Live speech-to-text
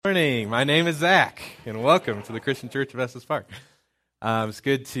morning. My name is Zach, and welcome to the Christian Church of Estes Park. It's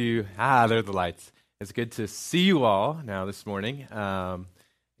good to, there are the lights. It's good to see you all now this morning.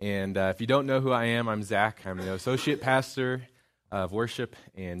 If you don't know who I am, I'm Zach. I'm the Associate Pastor of Worship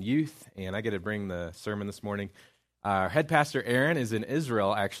and Youth, and I get to bring the sermon this morning. Our head pastor, Aaron, is in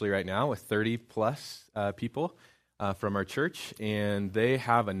Israel actually right now with 30-plus people from our church, and they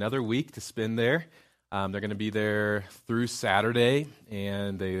have another week to spend there. They're going to be there through Saturday,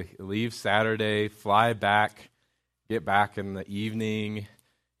 and they leave Saturday, fly back, get back in the evening,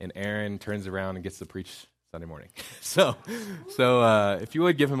 and Aaron turns around and gets to preach Sunday morning. So if you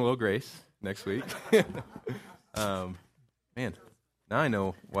would give him a little grace next week. Man, now I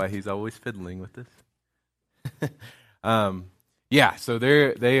know why he's always fiddling with this. So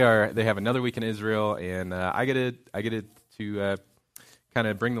they have another week in Israel, and I get to kind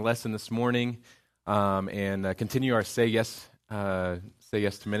of bring the lesson this morning. And continue our Say Yes to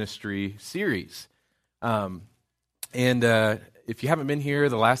Ministry series. If you haven't been here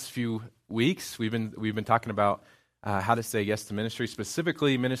the last few weeks, we've been talking about how to say yes to ministry,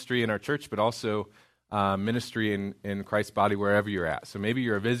 specifically ministry in our church, but also ministry in Christ's body wherever you're at. So maybe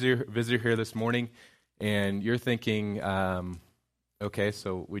you're a visitor here this morning, and you're thinking, okay,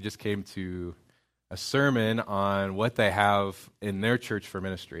 so we just came to a sermon on what they have in their church for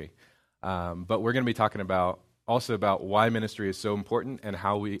ministry. But we're going to be talking about why ministry is so important and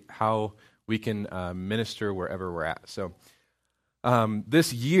how we can minister wherever we're at. So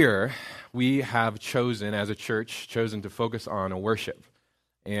this year we have chosen as a church to focus on a worship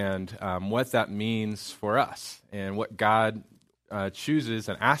and what that means for us and what God chooses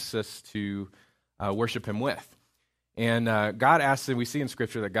and asks us to worship Him with. And God asks, and we see in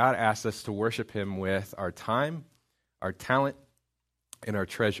Scripture that God asks us to worship Him with our time, our talent, and our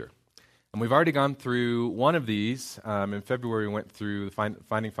treasure. And we've already gone through one of these. In February, we went through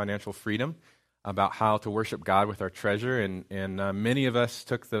Finding Financial Freedom, about how to worship God with our treasure. And many of us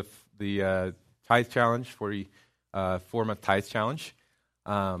took the tithe challenge, 4-month tithe challenge,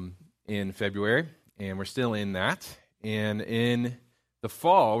 in February, and we're still in that. And in the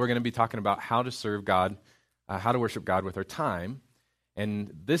fall, we're going to be talking about how to serve God, how to worship God with our time.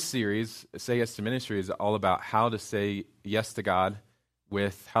 And this series, Say Yes to Ministry, is all about how to say yes to God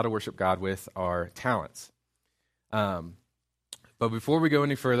with how to worship God with our talents. But before we go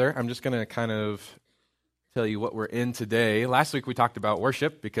any further, I'm just going to kind of tell you what we're in today. Last week we talked about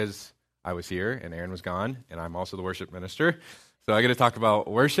worship because I was here and Aaron was gone, and I'm also the worship minister. So I get to talk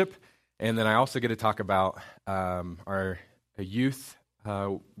about worship, and then I also get to talk about our youth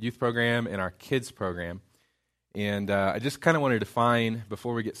program and our kids program. And I just kind of want to define,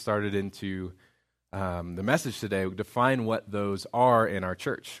 before we get started into the message today, define what those are in our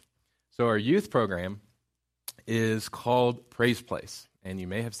church. So our youth program is called Praise Place, and you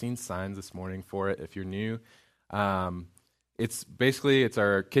may have seen signs this morning for it if you're new. It's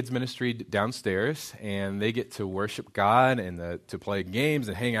our kids ministry downstairs, and they get to worship God and to play games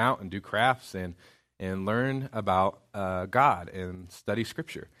and hang out and do crafts and learn about God and study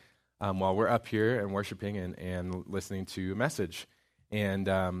Scripture while we're up here and worshiping and listening to a message. And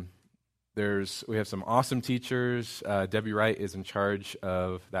we have some awesome teachers. Debbie Wright is in charge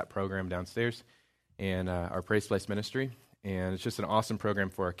of that program downstairs and our Praise Place ministry, and it's just an awesome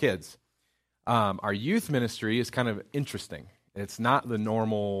program for our kids. Our youth ministry is kind of interesting. It's not the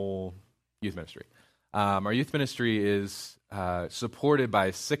normal youth ministry. Our youth ministry is supported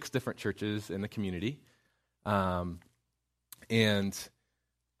by 6 different churches in the community,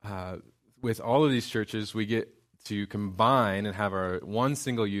 with all of these churches, we get to combine and have our one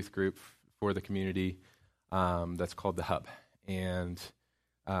single youth group for the community that's called the Hub. And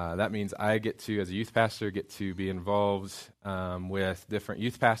that means I get to, as a youth pastor, be involved with different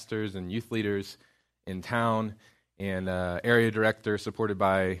youth pastors and youth leaders in town, and area director supported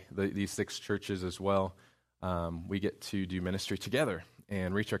by these 6 churches as well. We get to do ministry together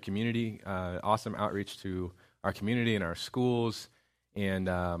and reach our community, awesome outreach to our community and our schools, and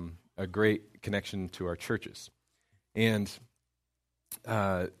a great connection to our churches. And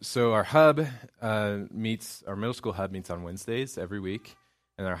so our hub our middle school hub meets on Wednesdays every week,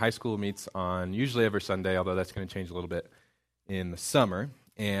 and our high school meets on usually every Sunday, although that's going to change a little bit in the summer.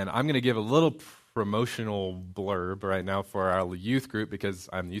 And I'm going to give a little promotional blurb right now for our youth group because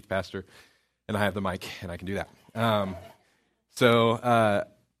I'm the youth pastor and I have the mic and I can do that.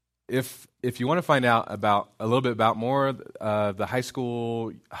 If you want to find out a little bit about more the high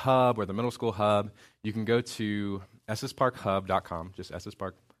school hub or the middle school hub, you can go to essesparkhub.com, just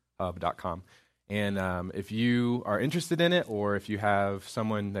essesparkhub.com. And if you are interested in it, or if you have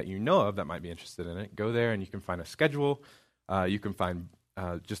someone that you know of that might be interested in it, go there and you can find a schedule. You can find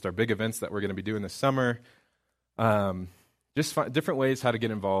just our big events that we're going to be doing this summer. Different ways how to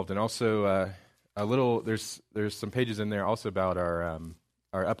get involved, and also there's some pages in there also about our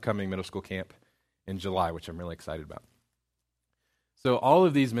upcoming middle school camp in July, which I'm really excited about. So all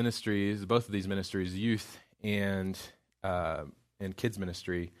of these ministries, both of these ministries, youth and kids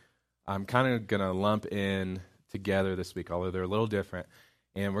ministry, I'm kind of going to lump in together this week, although they're a little different.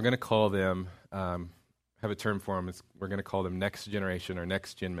 And we're going to call them, have a term for them, we're going to call them next generation or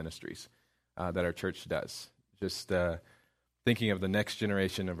next gen ministries that our church does. Just thinking of the next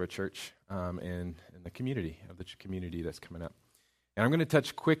generation of our church and the community that's coming up. And I'm going to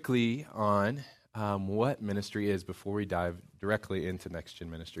touch quickly on what ministry is before we dive directly into Next Gen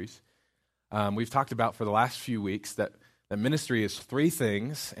Ministries. We've talked about for the last few weeks that ministry is three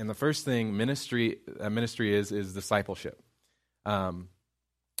things, and the first thing ministry is discipleship.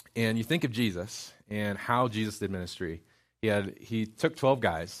 And you think of Jesus and how Jesus did ministry. He took 12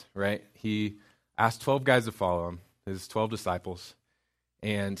 guys, right? He asked 12 guys to follow him, his 12 disciples,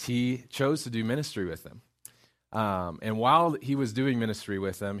 and he chose to do ministry with them. And while he was doing ministry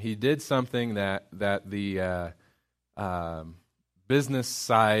with them, he did something that the business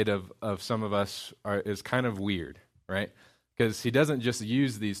side of some of us is kind of weird, right? Because he doesn't just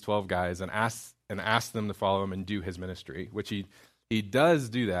use these 12 guys and ask them to follow him and do his ministry, which he does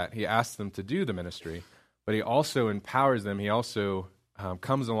do that. He asks them to do the ministry, but he also empowers them. He also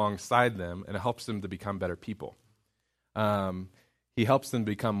comes alongside them and helps them to become better people. He helps them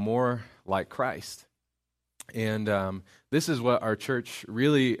become more like Christ. And this is what our church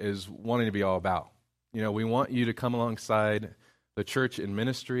really is wanting to be all about. You know, we want you to come alongside the church in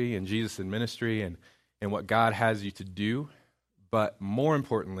ministry and Jesus in ministry and what God has you to do. But more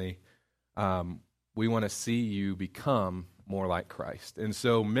importantly, we want to see you become more like Christ. And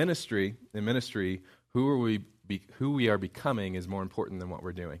so in ministry, who we are becoming is more important than what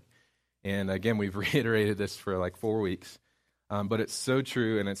we're doing. And again, we've reiterated this for like 4 weeks. But it's so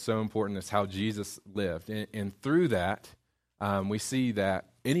true and it's so important. It's how Jesus lived. And through that, we see that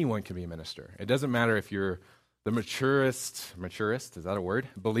anyone can be a minister. It doesn't matter if you're the maturest, is that a word?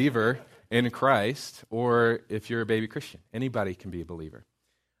 Believer in Christ, or if you're a baby Christian. Anybody can be a believer.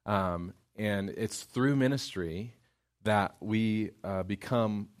 And it's through ministry that we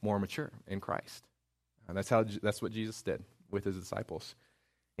become more mature in Christ. And that's what Jesus did with his disciples.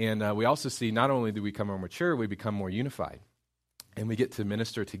 And we also see not only do we become more mature, we become more unified. And we get to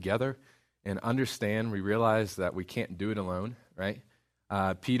minister together and understand. We realize that we can't do it alone, right?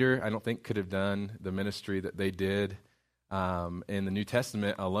 Peter, I don't think, could have done the ministry that they did in the New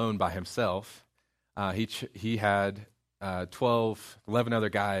Testament alone by himself. He had 11 other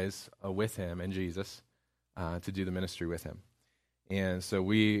guys with him and Jesus to do the ministry with him. And so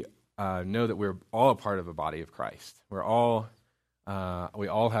we know that we're all a part of a body of Christ. We all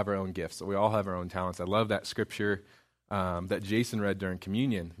have our own gifts. We all have our own talents. I love that scripture that Jason read during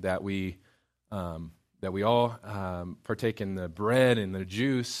communion, that we all partake in the bread and the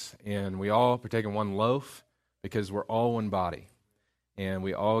juice, and we all partake in one loaf because we're all one body, and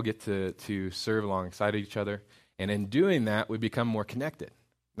we all get to serve alongside each other. And in doing that, we become more connected.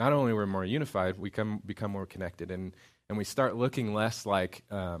 Not only we're more unified, we become more connected, and we start looking less like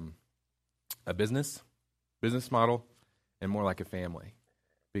a business model and more like a family.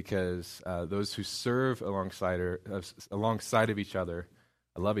 Because those who serve alongside of each other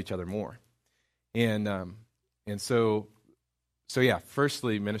love each other more, and so yeah.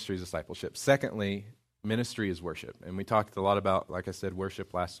 Firstly, ministry is discipleship. Secondly, ministry is worship, and we talked a lot about, like I said,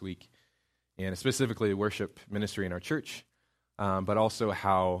 worship last week, and specifically worship ministry in our church, but also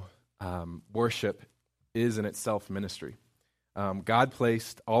how worship is in itself ministry. God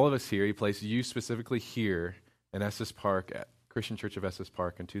placed all of us here. He placed you specifically here in Estes Park at Christian Church of Estes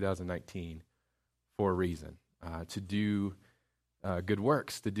Park in 2019 for a reason, to do good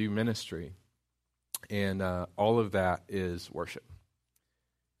works, to do ministry, and all of that is worship.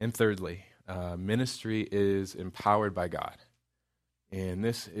 And thirdly, ministry is empowered by God, and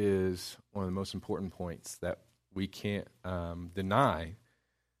this is one of the most important points that we can't deny,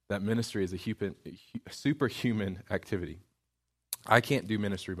 that ministry is a superhuman activity. I can't do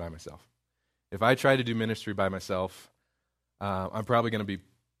ministry by myself. If I try to do ministry by myself, I'm probably going to be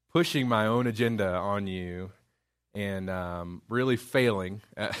pushing my own agenda on you and really failing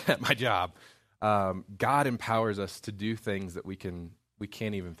at my job. God empowers us to do things that we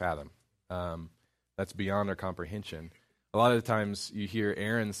can't even fathom. That's beyond our comprehension. A lot of the times you hear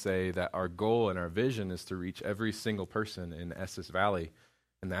Aaron say that our goal and our vision is to reach every single person in the Estes Valley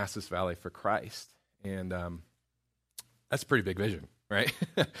for Christ. And that's a pretty big vision, right?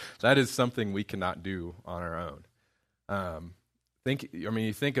 That is something we cannot do on our own.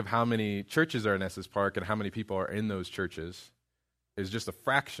 you think of how many churches are in Estes Park and how many people are in those churches is just a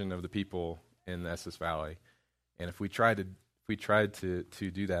fraction of the people in the Estes Valley. And if we tried to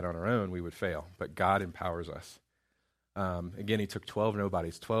do that on our own, we would fail. But God empowers us. Again, he took 12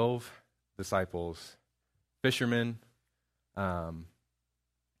 nobodies, 12 disciples, fishermen,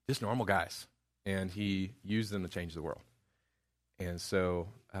 just normal guys, and he used them to change the world. And so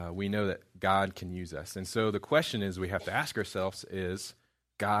we know that God can use us. And so the question is we have to ask ourselves is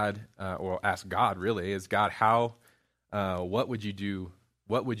God, or ask God really, is God, what would you do?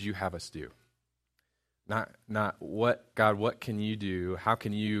 What would you have us do? Not what, God, what can you do? How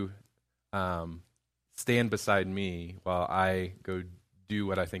can you stand beside me while I go do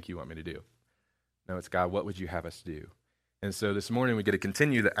what I think you want me to do? No, it's God, what would you have us do? And so this morning we get to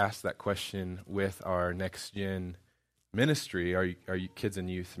continue to ask that question with our Next Gen ministry, our kids and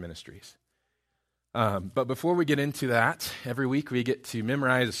youth ministries. But before we get into that, every week we get to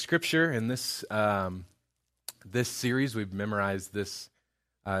memorize a scripture. In this series, we've memorized this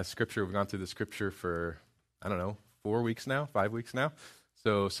scripture. We've gone through the scripture for, 5 weeks now.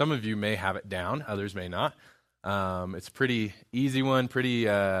 So some of you may have it down, others may not. It's a pretty easy one, pretty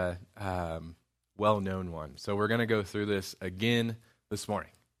well-known one. So we're going to go through this again this morning.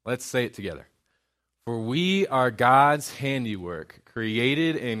 Let's say it together. For we are God's handiwork,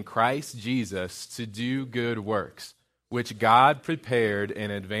 created in Christ Jesus to do good works, which God prepared in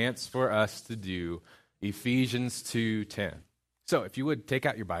advance for us to do. Ephesians 2:10. So if you would take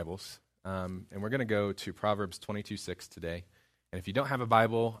out your Bibles, and we're going to go to Proverbs 22:6 today. And if you don't have a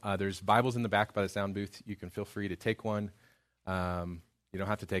Bible, there's Bibles in the back by the sound booth. You can feel free to take one. You don't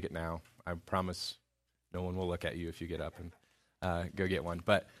have to take it now. I promise no one will look at you if you get up and go get one.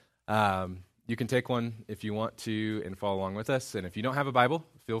 But you can take one if you want to and follow along with us. And if you don't have a Bible,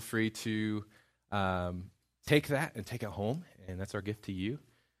 feel free to take that and take it home. And that's our gift to you.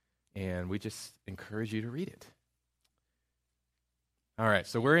 And we just encourage you to read it. All right,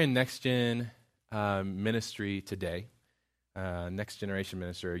 so we're in Next Gen ministry today. Next Generation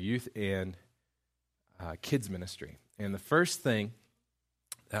ministry, or youth and kids ministry. And the first thing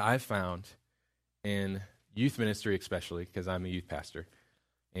that I found in youth ministry, especially because I'm a youth pastor,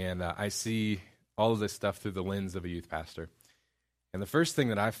 and I see all of this stuff through the lens of a youth pastor. And the first thing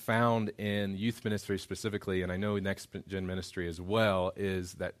that I found in youth ministry specifically, and I know Next Gen ministry as well,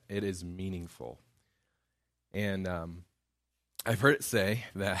 is that it is meaningful. And I've heard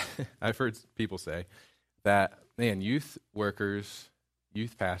people say that, man, youth workers,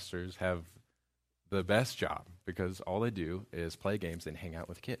 youth pastors have the best job because all they do is play games and hang out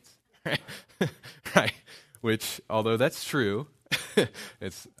with kids. Right? Which, although that's true,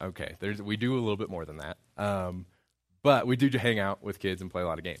 it's okay. We do a little bit more than that. But we do hang out with kids and play a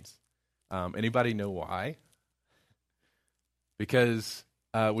lot of games. Anybody know why? Because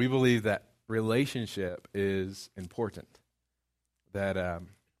we believe that relationship is important. That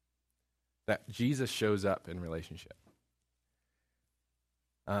Jesus shows up in relationship.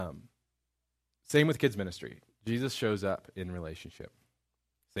 Same with kids ministry. Jesus shows up in relationship.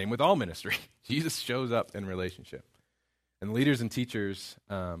 Same with all ministry. Jesus shows up in relationship. And leaders and teachers,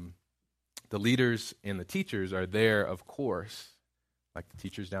 the leaders and the teachers are there, of course, like the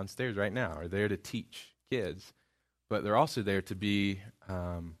teachers downstairs right now, are there to teach kids. But they're also there to be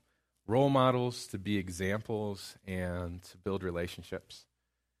role models, to be examples, and to build relationships.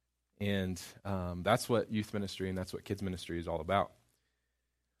 And that's what youth ministry and that's what kids ministry is all about.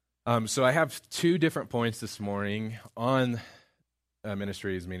 So I have two different points this morning on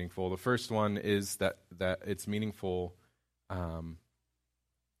ministry is meaningful. The first one is that it's meaningful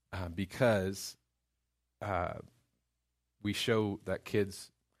because we show that kids,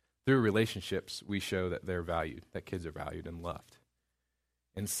 through relationships, we show that they're valued, that kids are valued and loved.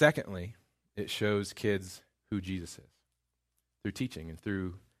 And secondly, it shows kids who Jesus is through teaching and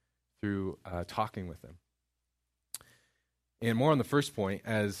through talking with them. And more on the first point,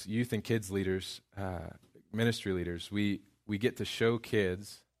 as youth and kids leaders, ministry leaders, we get to show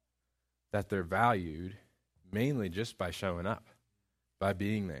kids that they're valued mainly just by showing up, by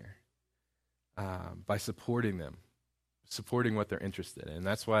being there, by supporting them, supporting what they're interested in. And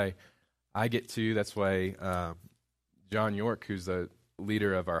that's why John York, who's the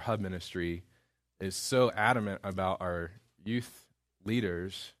leader of our hub ministry, is so adamant about our youth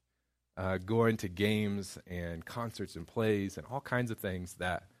leaders going to games and concerts and plays and all kinds of things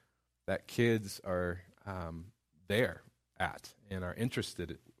that kids are there at and are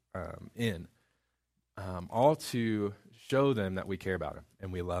interested in, all to show them that we care about them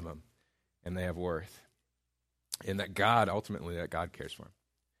and we love them and they have worth, and that God cares for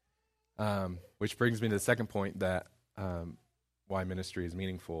them. Which brings me to the second point, that why ministry is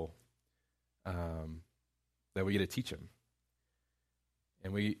meaningful, that we get to teach them.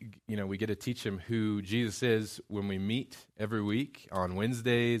 And we get to teach them who Jesus is when we meet every week on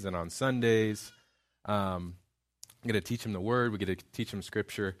Wednesdays and on Sundays. We get to teach them the Word. We get to teach them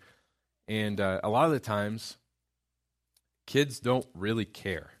Scripture. And a lot of the times, kids don't really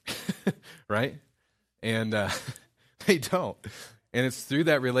care, right? And they don't. And it's through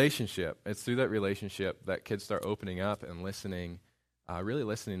that relationship. It's through that relationship that kids start opening up and listening, really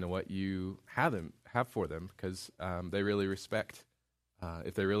listening to what you have for them, because they really respect.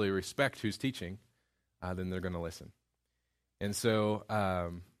 If they really respect who's teaching, then they're going to listen. And so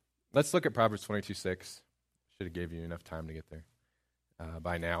let's look at Proverbs 22:6. Should have gave you enough time to get there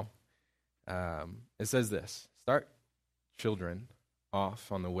by now. It says this: start children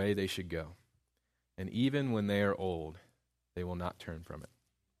off on the way they should go, and even when they are old, they will not turn from it.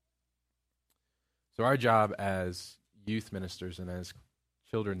 So our job as youth ministers and as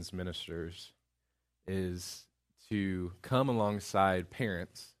children's ministers is to come alongside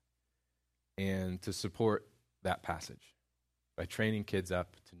parents and to support that passage by training kids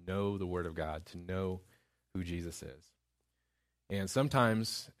up to know the Word of God, to know who Jesus is. And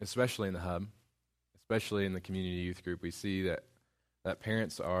sometimes, especially in the hub, especially in the community youth group, we see that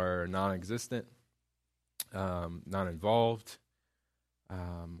parents are non-existent, not involved,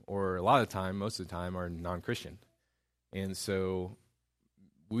 or a lot of the time, most of the time, are non-Christian. And so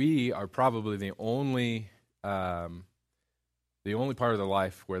we are probably the only part of their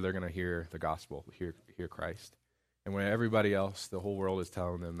life where they're going to hear the gospel, hear Christ. And when everybody else, the whole world is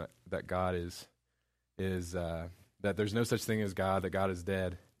telling them that God is that there's no such thing as God, that God is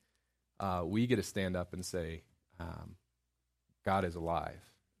dead, we get to stand up and say, God is alive,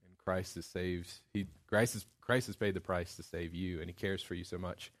 and Christ has saved. Christ has paid the price to save you, and He cares for you so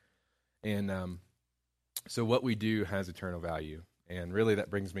much. And so what we do has eternal value. And really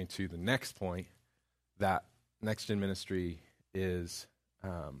that brings me to the next point, that Next Gen ministry is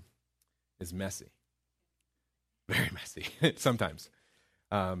messy. Very messy, sometimes.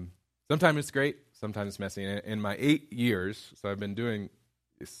 Sometimes it's great, sometimes it's messy. And in my 8 years, so I've been doing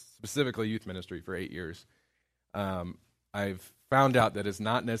specifically youth ministry for 8 years, I've found out that it's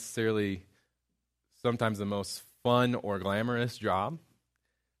not necessarily sometimes the most fun or glamorous job.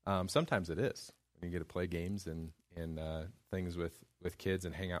 Sometimes it is. You get to play games and things with kids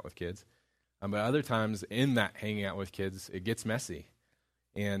and hang out with kids. But other times in that hanging out with kids, it gets messy.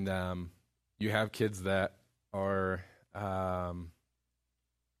 And you have kids that are a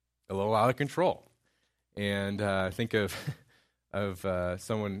little out of control. And think of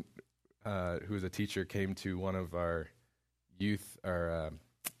someone who was a teacher came to one of our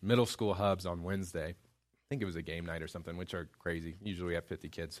middle school hubs on Wednesday. I think it was a game night or something, which are crazy. Usually we have 50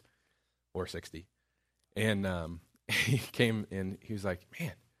 kids or 60. And he came and he was like,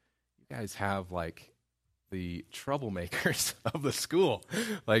 man, you guys have like the troublemakers of the school,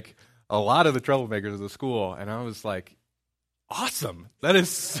 like a lot of the troublemakers of the school. And I was like, awesome. That is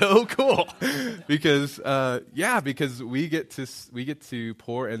so cool. Because we get to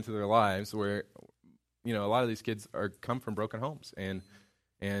pour into their lives where, a lot of these kids come from broken homes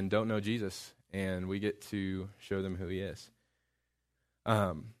and don't know Jesus, and we get to show them who He is.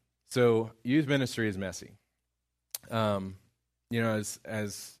 So youth ministry is messy. As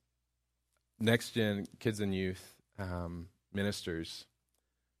Next Gen kids and youth ministers,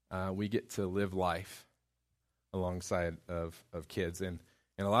 we get to live life alongside of kids, and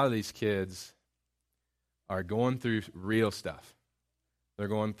a lot of these kids are going through real stuff. They're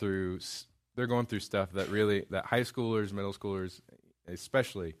going through stuff that high schoolers, middle schoolers,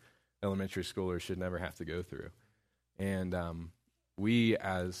 especially elementary schoolers, should never have to go through. And we,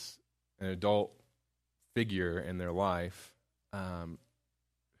 as an adult figure in their life,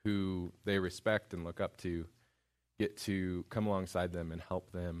 who they respect and look up to, get to come alongside them and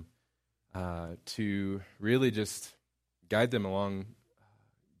help them to really just guide them along,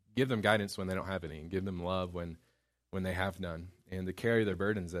 give them guidance when they don't have any, and give them love when they have none, and to carry their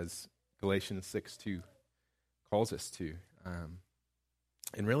burdens, as Galatians 6:2 calls us to,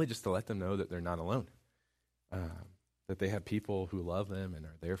 and really just to let them know that they're not alone, that they have people who love them and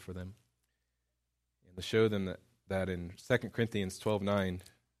are there for them, and to show them that in 2 Corinthians 12:9,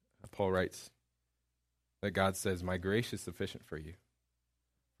 Paul writes that God says, "My grace is sufficient for you,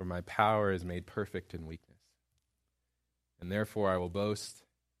 for my power is made perfect in weakness. And therefore I will boast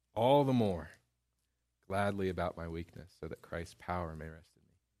all the more gladly about my weakness, so that Christ's power may rest in me."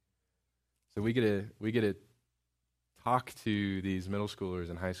 So we get to talk to these middle schoolers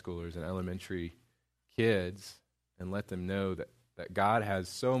and high schoolers and elementary kids and let them know that God has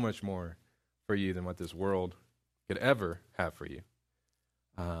so much more for you than what this world could ever have for you.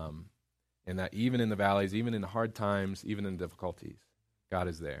 And that even in the valleys, even in the hard times, even in difficulties, God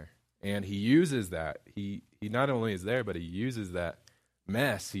is there. And he uses that. He not only is there, but he uses that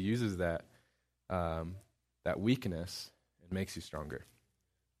mess, he uses that weakness and makes you stronger.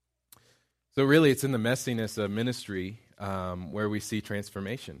 So really, it's in the messiness of ministry where we see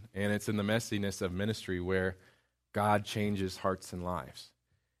transformation. And it's in the messiness of ministry where God changes hearts and lives.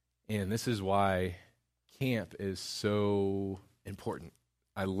 And this is why camp is so important.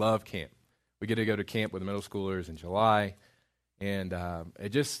 I love camp. We get to go to camp with middle schoolers in July, and it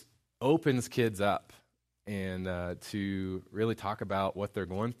just opens kids up and to really talk about what they're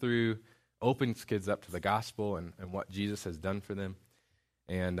going through, opens kids up to the gospel and what Jesus has done for them.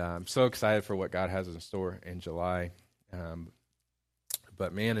 And I'm so excited for what God has in store in July.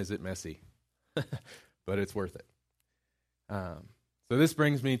 But man, is it messy. But it's worth it. So this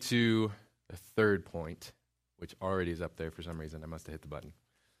brings me to the third point, which already is up there for some reason. I must have hit the button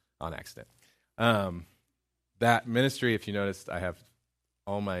on accident. That ministry, if you noticed, I have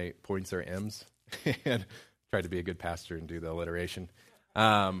all my points are M's and tried to be a good pastor and do the alliteration.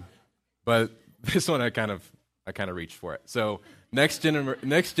 But this one I kind of reached for it. So next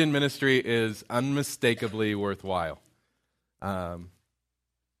gen ministry is unmistakably worthwhile.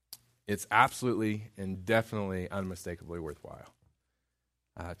 It's absolutely and definitely unmistakably worthwhile.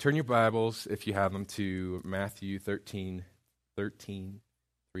 Turn your Bibles, if you have them, to Matthew 13,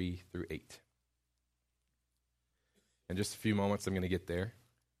 3 through 8. In just a few moments, I'm going to get there.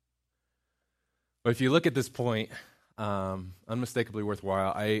 But if you look at this point, unmistakably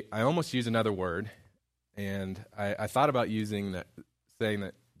worthwhile, I almost use another word, and I thought about saying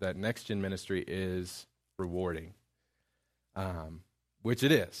that next gen ministry is rewarding, which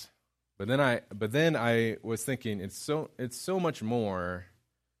it is. But then I was thinking it's so much more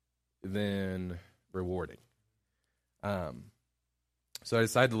than rewarding. So I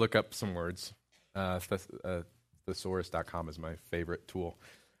decided to look up some words. Thesaurus.com is my favorite tool.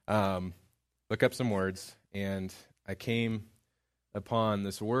 Look up some words, and I came upon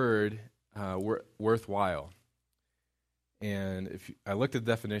this word, worthwhile. And I looked at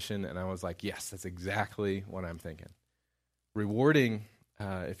the definition, and I was like, yes, that's exactly what I'm thinking. Rewarding,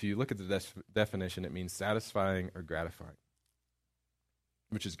 if you look at the definition, it means satisfying or gratifying,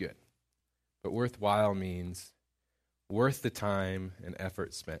 which is good. But worthwhile means worth the time and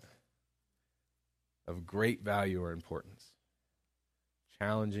effort spent, of great value or importance,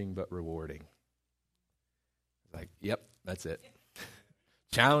 challenging but rewarding. Like, yep, that's it.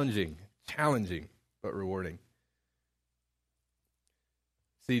 Challenging but rewarding.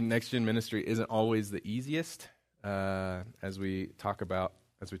 See, next gen ministry isn't always the easiest, as we talked about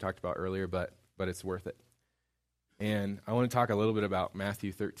earlier, but it's worth it. And I want to talk a little bit about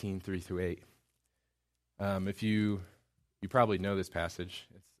Matthew 13, 3 through 8. If you probably know this passage.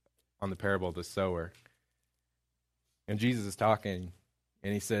 It's on the parable of the sower. And Jesus is talking,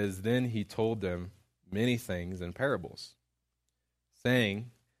 and he says, "Then he told them many things in parables,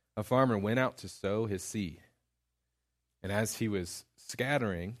 saying, a farmer went out to sow his seed. And as he was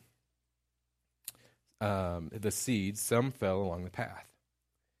scattering the seeds, some fell along the path,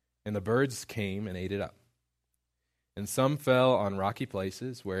 and the birds came and ate it up. And some fell on rocky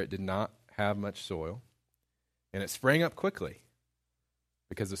places where it did not have much soil, and it sprang up quickly,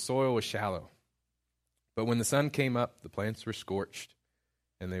 because the soil was shallow. But when the sun came up, the plants were scorched,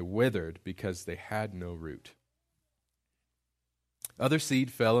 and they withered because they had no root. Other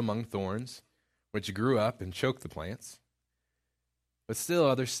seed fell among thorns, which grew up and choked the plants. But still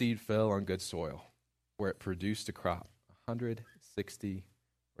other seed fell on good soil, where it produced a crop 160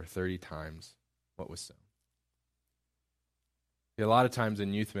 or 30 times what was sown." A lot of times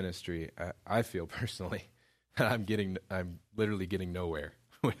in youth ministry, I feel personally that I'm literally getting nowhere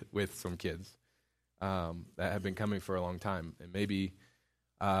with some kids that have been coming for a long time. And maybe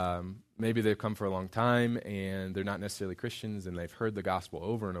they've come for a long time and they're not necessarily Christians, and they've heard the gospel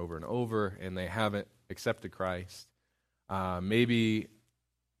over and over and over, and they haven't accepted Christ. Maybe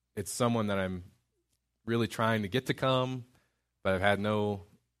it's someone that I'm really trying to get to come, but I've had no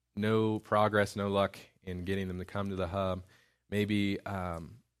progress, no luck in getting them to come to the hub. Maybe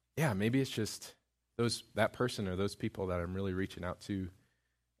it's just that person or those people that I'm really reaching out to,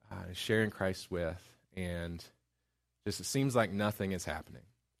 sharing Christ with, and just it seems like nothing is happening.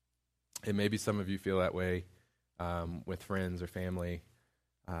 And maybe some of you feel that way with friends or family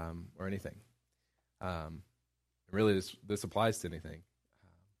or anything. Really, this applies to anything.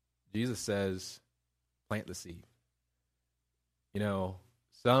 Jesus says, plant the seed.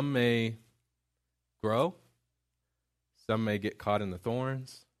 Some may grow. Some may get caught in the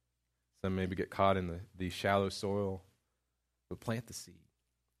thorns. Some maybe get caught in the shallow soil. But plant the seed.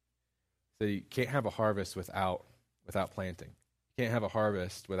 So you can't have a harvest without planting. You can't have a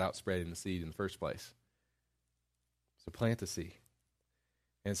harvest without spreading the seed in the first place. So plant the seed.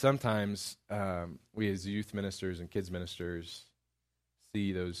 And sometimes we as youth ministers and kids ministers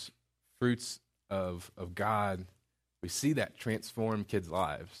see those fruits of God. We see that transform kids'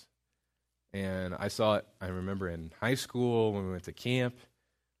 lives. And I saw it, I remember in high school when we went to camp.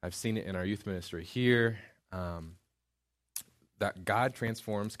 I've seen it in our youth ministry here, that God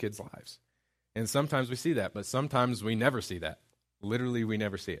transforms kids' lives. And sometimes we see that, but sometimes we never see that. Literally, we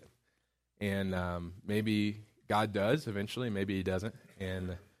never see it. And maybe God does eventually, maybe he doesn't.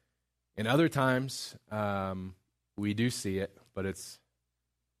 And other times, we do see it, but it's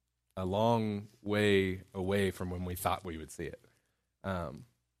a long way away from when we thought we would see it.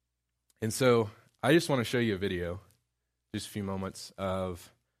 And so I just want to show you a video, just a few moments,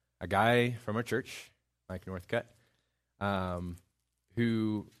 of a guy from our church, Mike Northcutt,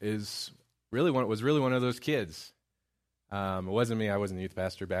 who was really one of those kids. It wasn't me. I wasn't a youth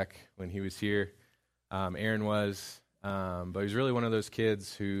pastor back when he was here. Aaron was, but he was really one of those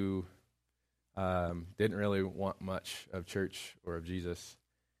kids who didn't really want much of church or of Jesus.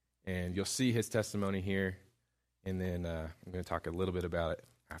 And you'll see his testimony here, and then I'm going to talk a little bit about it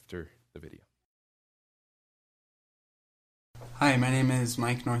after the video. Hi, my name is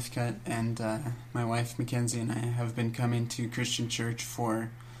Mike Northcutt, and my wife Mackenzie and I have been coming to Christian Church for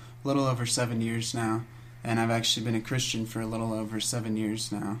a little over 7 years now, and I've actually been a Christian for a little over 7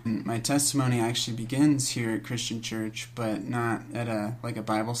 years now. And my testimony actually begins here at Christian Church, but not at a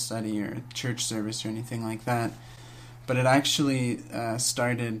Bible study or a church service or anything like that. But it actually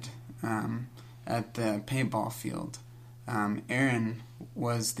started at the paintball field. Aaron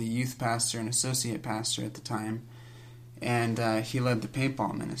was the youth pastor and associate pastor at the time, and he led the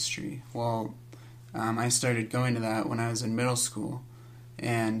paintball ministry. Well, I started going to that when I was in middle school,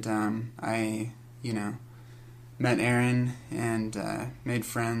 and I, met Aaron and made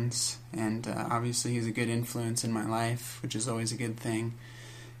friends, and obviously he's a good influence in my life, which is always a good thing,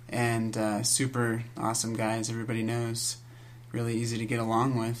 and super awesome guy, as everybody knows, really easy to get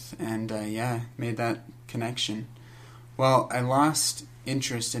along with, and made that connection. Well, I lost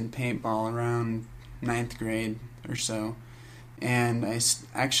interest in paintball around 9th grade or so, and I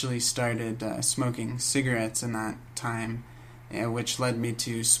actually started smoking cigarettes in that time, which led me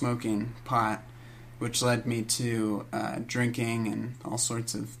to smoking pot, which led me to drinking and all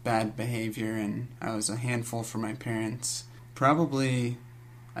sorts of bad behavior, and I was a handful for my parents. Probably,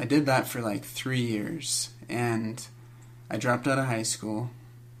 I did that for like 3 years, and I dropped out of high school,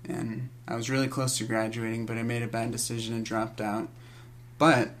 and I was really close to graduating, but I made a bad decision and dropped out.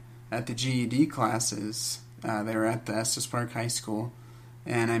 But at the GED classes, they were at the Estes Park High School,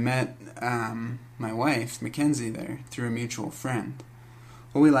 and I met my wife, Mackenzie, there through a mutual friend.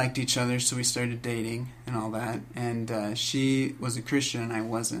 Well, we liked each other, so we started dating and all that, and she was a Christian and I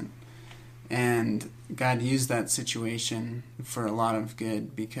wasn't. And God used that situation for a lot of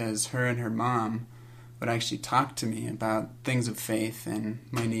good, because her and her mom would actually talk to me about things of faith and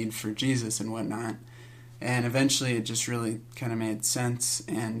my need for Jesus and whatnot. And eventually it just really kind of made sense,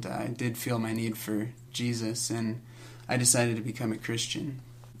 and I did feel my need for Jesus, and I decided to become a Christian.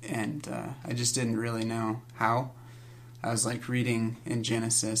 And I just didn't really know how. I was like reading in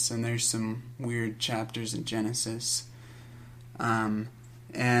Genesis, and there's some weird chapters in Genesis.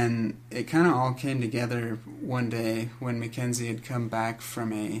 And it kind of all came together one day when Mackenzie had come back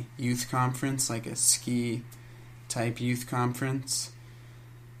from a youth conference, like a ski type youth conference.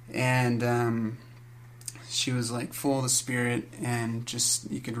 And she was like full of the Spirit, and just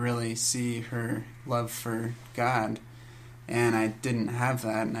you could really see her love for God. And I didn't have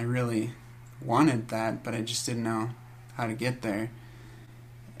that, and I really wanted that, but I just didn't know how to get there.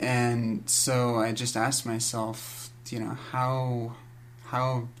 And so I just asked myself,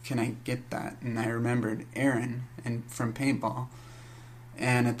 how can I get that? And I remembered Aaron and from paintball.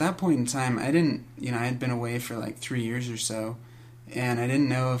 And at that point in time, I didn't, I had been away for like 3 years or so, and I didn't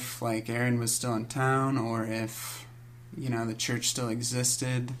know if like Aaron was still in town, or if, the church still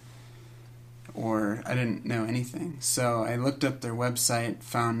existed, or I didn't know anything. So I looked up their website,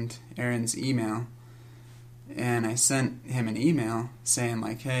 found Aaron's email, and I sent him an email saying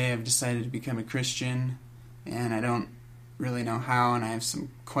like, hey, I've decided to become a Christian, and I don't really know how, and I have some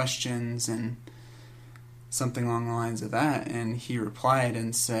questions, and something along the lines of that. And he replied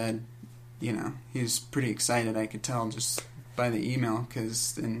and said, he was pretty excited, I could tell just by the email,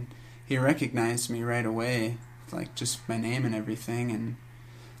 because then he recognized me right away, like just my name and everything, and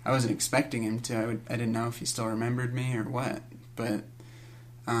I wasn't expecting him to. I didn't know if he still remembered me or what, but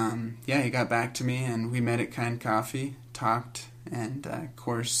he got back to me, and we met at Kind Coffee, talked, and of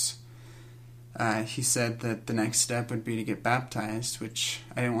course, he said that the next step would be to get baptized, which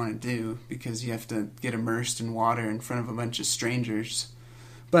I didn't want to do because you have to get immersed in water in front of a bunch of strangers.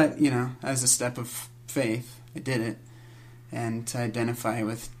 But, as a step of faith, I did it, and to identify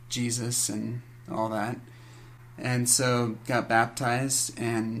with Jesus and all that. And so got baptized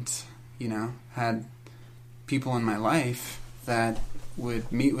and, had people in my life that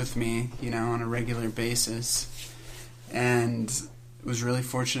would meet with me, on a regular basis. And was really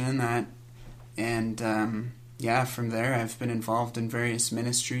fortunate in that. And, from there I've been involved in various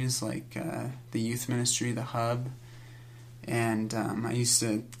ministries like the youth ministry, the Hub. And I used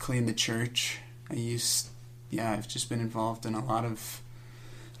to clean the church. I've just been involved in a lot of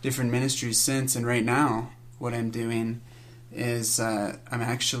different ministries since. And right now, what I'm doing is I'm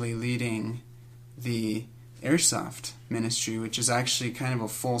actually leading the Airsoft ministry, which is actually kind of a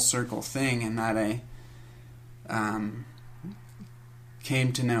full circle thing in that I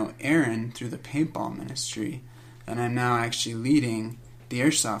came to know Aaron through the paintball ministry, and I'm now actually leading the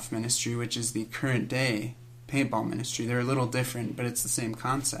Airsoft ministry, which is the current day paintball ministry. They're a little different, but it's the same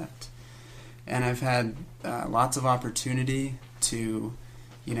concept. And I've had lots of opportunity to,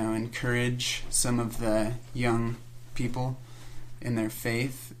 encourage some of the young people in their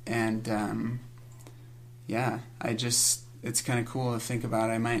faith. And, it's kind of cool to think about.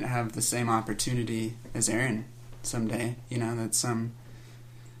 I might have the same opportunity as Aaron someday, that some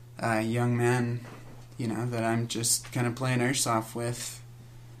young man, that I'm just kind of playing Airsoft with.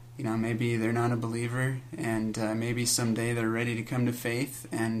 Maybe they're not a believer, and maybe someday they're ready to come to faith,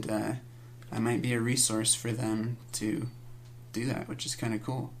 and I might be a resource for them to do that, which is kind of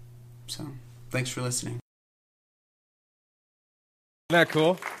cool. So, thanks for listening. Isn't that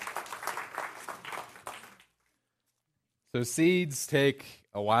cool? So seeds take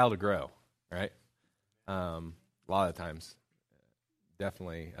a while to grow, right? A lot of times,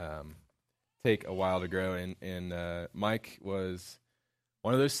 definitely take a while to grow, and Mike was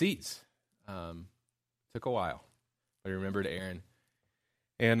one of those seeds. Took a while. I remembered Aaron.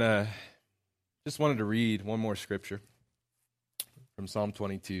 And just wanted to read one more scripture from Psalm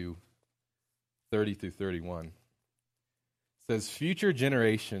 22, 30 through 31. It says, "Future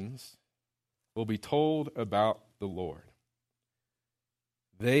generations will be told about the Lord.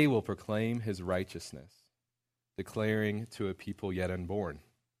 They will proclaim his righteousness, declaring to a people yet unborn,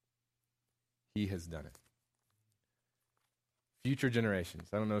 he has done it." Future generations.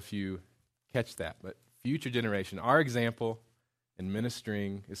 I don't know if you catch that, but future generation. Our example in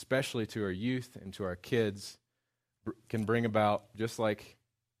ministering, especially to our youth and to our kids, can bring about, just like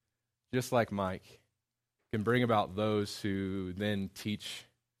Mike, can bring about those who then teach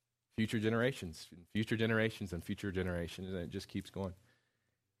future generations, and future generations, and future generations, and it just keeps going.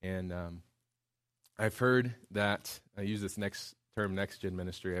 And I've heard that, I use this next term, next gen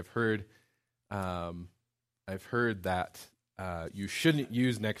ministry. I've heard that you shouldn't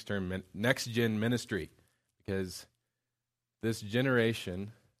use next gen ministry, because this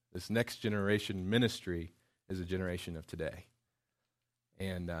next generation ministry is a generation of today.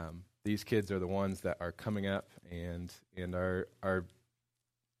 And these kids are the ones that are coming up and are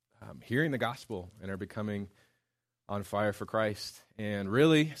hearing the gospel and are becoming on fire for Christ. And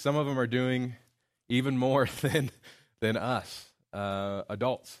really, some of them are doing even more than us.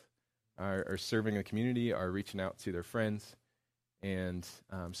 Adults are serving the community, are reaching out to their friends. And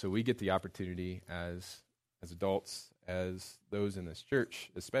so we get the opportunity as adults, as those in this church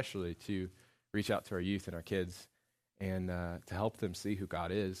especially, to reach out to our youth and our kids and to help them see who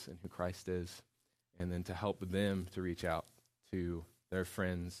God is and who Christ is, and then to help them to reach out to their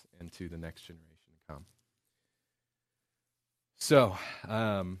friends and to the next generation to come. So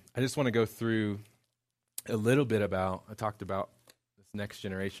I just want to go through a little bit about, I talked about this next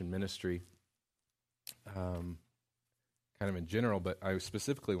generation ministry kind of in general, but I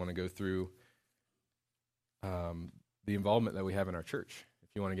specifically want to go through the involvement that we have in our church, if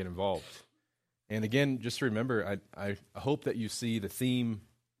you want to get involved. And again, just remember, I hope that you see the theme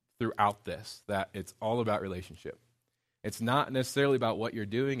throughout this, that it's all about relationship. It's not necessarily about what you're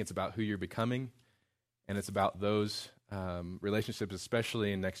doing, it's about who you're becoming, and it's about those relationships,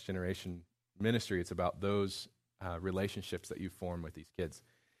 especially in next generation ministry. It's about those relationships that you form with these kids.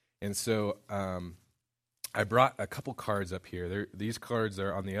 And so I brought a couple cards up here. These cards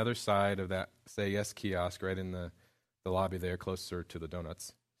are on the other side of that Say Yes kiosk, right in the lobby there, closer to the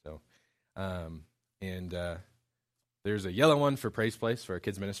donuts. So, there's a yellow one for Praise Place for our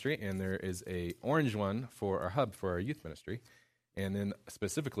kids ministry, and there is a orange one for our hub for our youth ministry. And then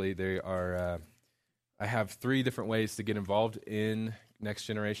specifically, they are I have 3 different ways to get involved in Next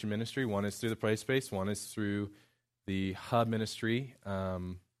Generation Ministry. One is through the Play Space. One is through the Hub Ministry.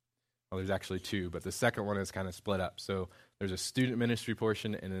 Well, there's actually 2, but the second one is kind of split up. So there's a student ministry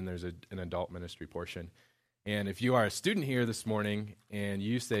portion, and then there's an adult ministry portion. And if you are a student here this morning and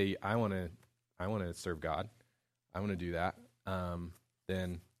you say, I want to serve God, I want to do that,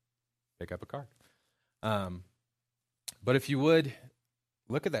 then pick up a card. But if you would,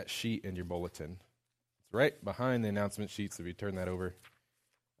 look at that sheet in your bulletin. It's right behind the announcement sheets if you turn that over.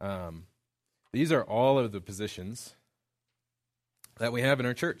 These are all of the positions that we have in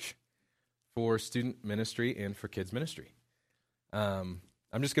our church for student ministry and for kids ministry. I'm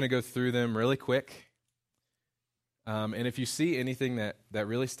just going to go through them really quick. And if you see anything that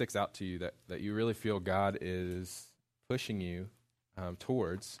really sticks out to you, that you really feel God is pushing you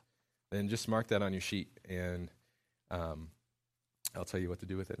towards, then just mark that on your sheet, and I'll tell you what to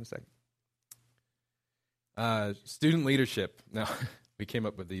do with it in a second. Student leadership. Now, we came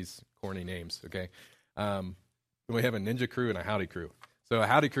up with these corny names, okay? We have a ninja crew and a howdy crew. So a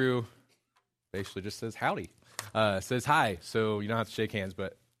howdy crew basically just says howdy, says hi, so you don't have to shake hands.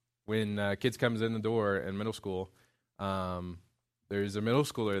 But when kids comes in the door in middle school, there's a middle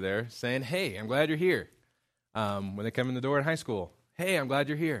schooler there saying, hey, I'm glad you're here. When they come in the door in high school, hey, I'm glad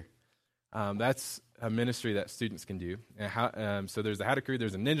you're here. That's a ministry that students can do. And so there's the howdy crew,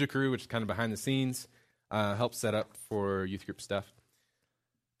 there's a ninja crew, which is kind of behind the scenes, helps set up for youth group stuff.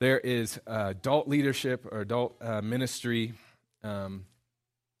 There is adult leadership or adult ministry, and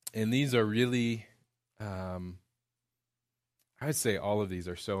these are really, I'd say all of these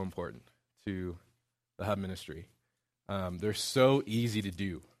are so important to the Hub ministry. They're so easy to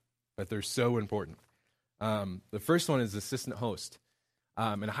do, but they're so important. The first one is assistant host.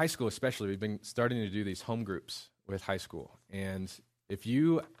 In high school especially, we've been starting to do these home groups with high school. And if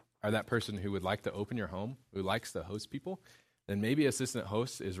you are that person who would like to open your home, who likes to host people, then maybe assistant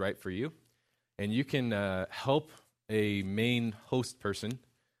host is right for you. And you can help a main host person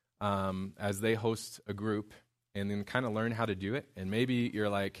as they host a group, and then kind of learn how to do it. And maybe you're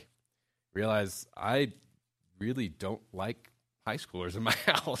like, realize I really don't like high schoolers in my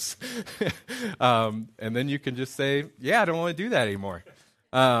house. And then you can just say, yeah, I don't want to do that anymore.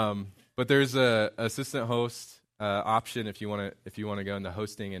 But there's a assistant host option if you want to go into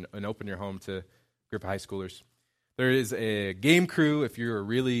hosting and open your home to a group of high schoolers. There is a game crew if you're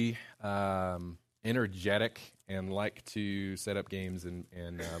really energetic and like to set up games and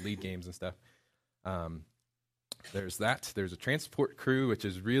lead games and stuff. There's that. There's a transport crew, which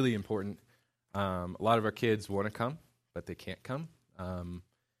is really important. A lot of our kids want to come, but they can't come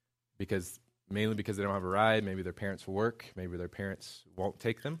mainly because they don't have a ride. Maybe their parents work. Maybe their parents won't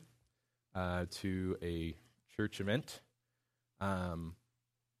take them to a church event.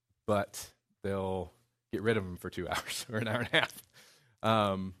 But they'll get rid of them for 2 hours or an hour and a half.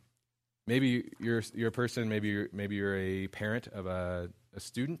 Maybe you're a person. Maybe you're a parent of a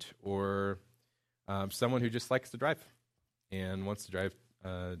student or someone who just likes to drive and wants to drive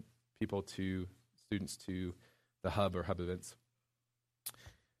students to the Hub or Hub events.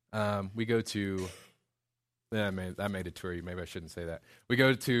 We go to, I made a tour. Maybe I shouldn't say that. We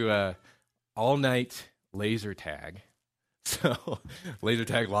go to all-night laser tag. So laser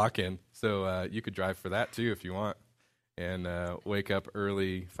tag lock-in. So you could drive for that too if you want, and wake up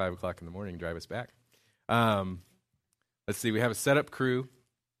early, 5 o'clock in the morning, and drive us back. Let's see. We have a setup crew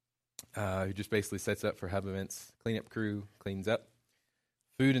who just basically sets up for Hub events. Cleanup crew cleans up.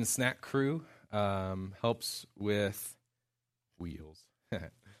 Food and snack crew helps with wheels. I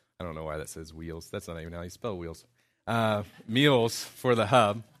don't know why that says wheels. That's not even how you spell wheels. Meals for the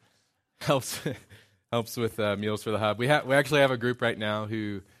Hub helps with meals for the Hub. We actually have a group right now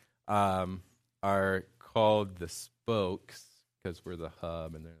who are called the Spokes because we're the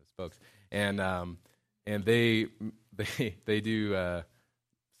Hub and they're the Spokes, and they do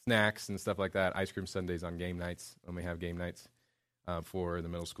snacks and stuff like that. Ice cream sundaes on game nights when we have game nights for the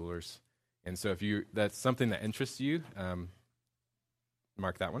middle schoolers. And so if that's something that interests you,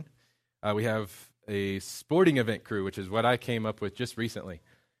 mark that one. We have a sporting event crew, which is what I came up with just recently.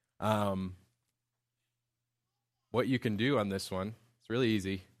 What you can do on this one, it's really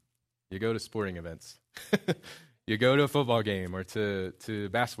easy. You go to sporting events. You go to a football game or to a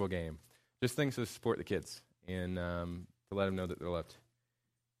basketball game. Just things to support the kids and to let them know that they're loved.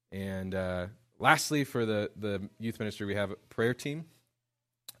 And lastly, for the youth ministry, we have a prayer team,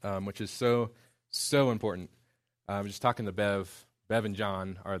 which is so important. I was just talking to Bev. Bev and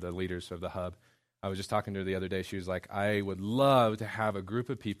John are the leaders of the Hub. I was just talking to her the other day. She was like, I would love to have a group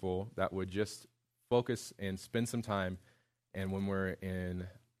of people that would just focus and spend some time, and when we're in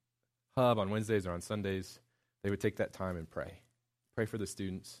Hub on Wednesdays or on Sundays, they would take that time and pray for the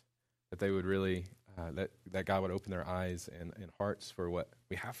students, that they would really, that God would open their eyes and hearts for what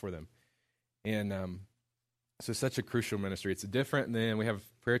we have for them. And so such a crucial ministry. It's different than, we have a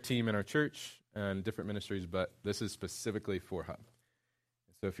prayer team in our church and different ministries, but this is specifically for Hub.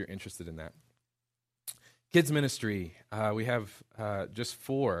 So if you're interested in that. Kids ministry, we have just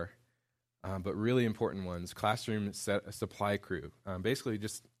 4, but really important ones. Classroom supply crew. Basically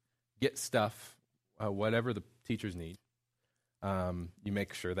just get stuff, whatever the teachers need. You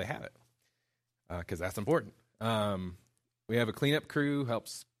make sure they have it, because that's important. We have a cleanup crew,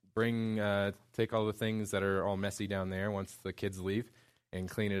 helps take all the things that are all messy down there once the kids leave and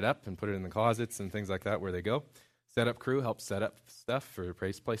clean it up and put it in the closets and things like that where they go. Setup crew helps set up stuff for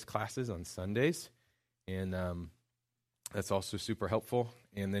Praise Place classes on Sundays, and that's also super helpful.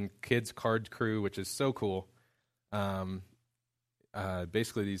 And then kids card crew, which is so cool.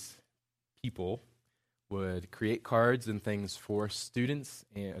 Basically, these people would create cards and things for students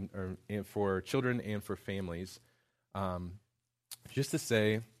and for children and for families, just to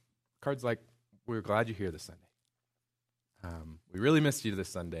say, cards like, "We're glad you're here this Sunday. We really missed you this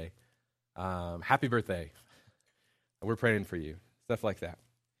Sunday. Happy birthday. We're praying for you." Stuff like that.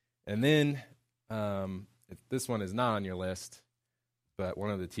 And then, this one is not on your list, but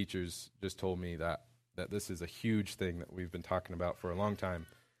one of the teachers just told me that this is a huge thing that we've been talking about for a long time,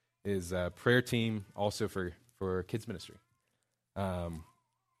 is a prayer team also for kids ministry.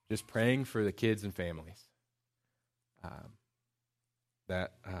 Just praying for the kids and families.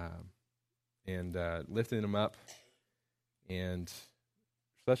 And lifting them up, and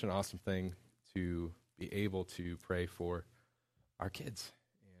such an awesome thing to be able to pray for our kids,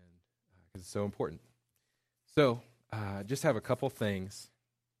 and because it's so important. So, just have a couple things.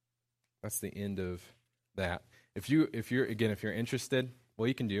 That's the end of that. If you're interested, what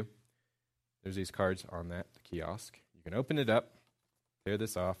you can do, there's these cards on that kiosk. You can open it up, tear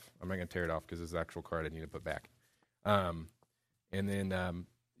this off. I'm not going to tear it off because it's an actual card I need to put back. And then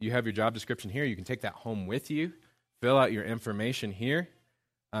you have your job description here. You can take that home with you, fill out your information here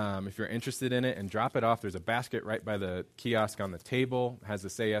if you're interested in it, and drop it off. There's a basket right by the kiosk on the table. It has the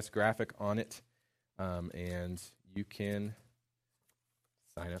Say Yes graphic on it, and you can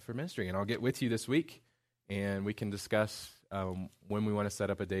sign up for ministry. And I'll get with you this week, and we can discuss when we want to set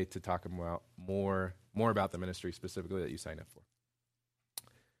up a day to talk about more about the ministry specifically that you sign up for.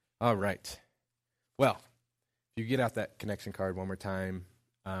 All right. Well, if you get out that connection card one more time,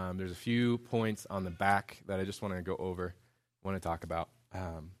 there's a few points on the back that I just want to go over, want to talk about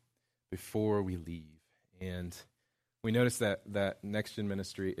before we leave. And we notice that Next Gen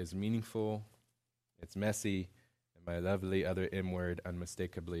ministry is meaningful, it's messy, and by lovely other M word,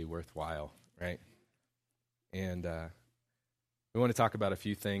 unmistakably worthwhile, right? And we want to talk about a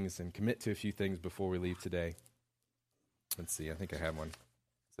few things and commit to a few things before we leave today. Let's see, I think I have one.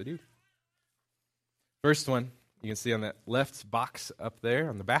 Yes, I do. First one, you can see on that left box up there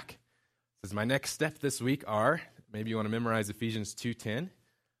on the back, it says, "My next step this week are," maybe you want to memorize Ephesians 2:10.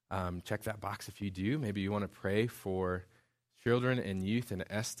 Check that box if you do. Maybe you want to pray for children and youth in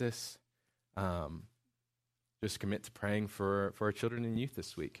Estes. Just commit to praying for our children and youth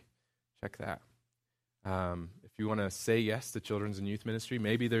this week. Check that. If you want to say yes to children's and youth ministry,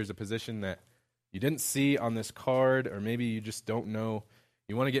 maybe there's a position that you didn't see on this card, or maybe you just don't know.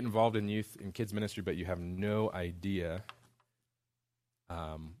 You want to get involved in youth and kids ministry, but you have no idea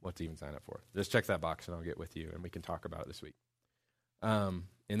what to even sign up for. Just check that box, and I'll get with you, and we can talk about it this week. And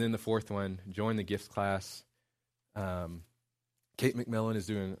then the fourth one, join the gifts class. Kate McMillan is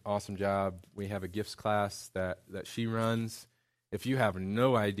doing an awesome job. We have a gifts class that she runs. If you have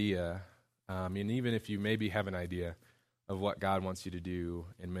no idea, and even if you maybe have an idea of what God wants you to do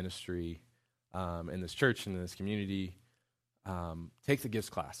in ministry, in this church, in this community, take the gifts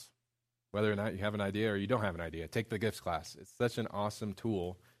class. Whether or not you have an idea or you don't have an idea, take the gifts class. It's such an awesome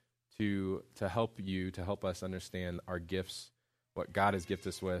tool to help us understand our gifts, what God has gifted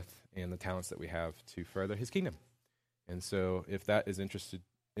us with, and the talents that we have to further His kingdom. And so, if that is interest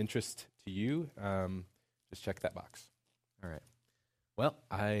to you, just check that box. All right. Well,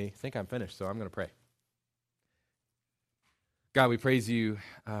 I think I'm finished, so I'm going to pray. God, we praise you,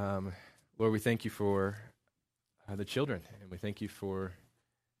 Lord. We thank you for the children, and we thank you for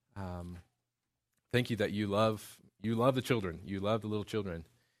thank you that you love the children, you love the little children.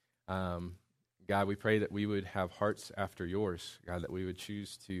 God, we pray that we would have hearts after yours, God, that we would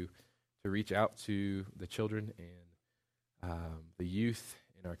choose to reach out to the children and the youth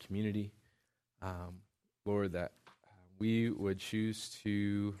in our community, Lord, that we would choose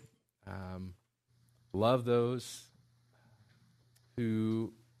to love those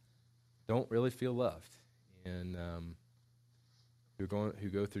who don't really feel loved, and who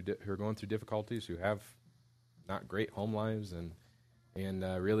are going through difficulties, who have not great home lives, and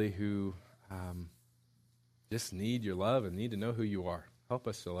really who just need your love and need to know who you are. Help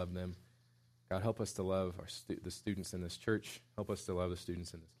us to love them. God, help us to love the students in this church. Help us to love the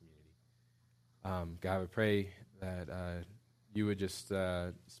students in this community. God, I pray that you would just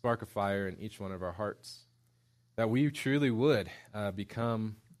spark a fire in each one of our hearts, that we truly would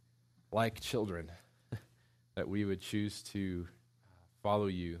become like children, that we would choose to follow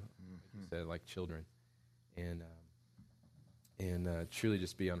you, like you said, like children, and truly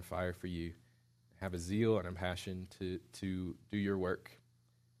just be on fire for you, have a zeal and a passion to do your work,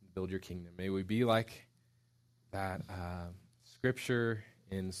 build your kingdom. May we be like that scripture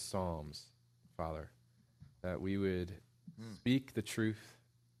in Psalms, Father, that we would speak the truth,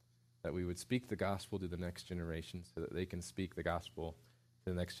 that we would speak the gospel to the next generation so that they can speak the gospel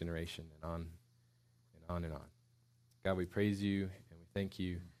to the next generation, and on and on and on. God, we praise you and we thank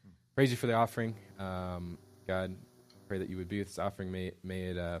you. Praise you for the offering. God, pray that you would be with this offering. May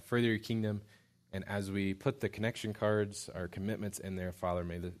it further your kingdom. And as we put the connection cards, our commitments in there, Father,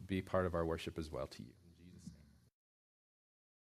 may that be part of our worship as well to you.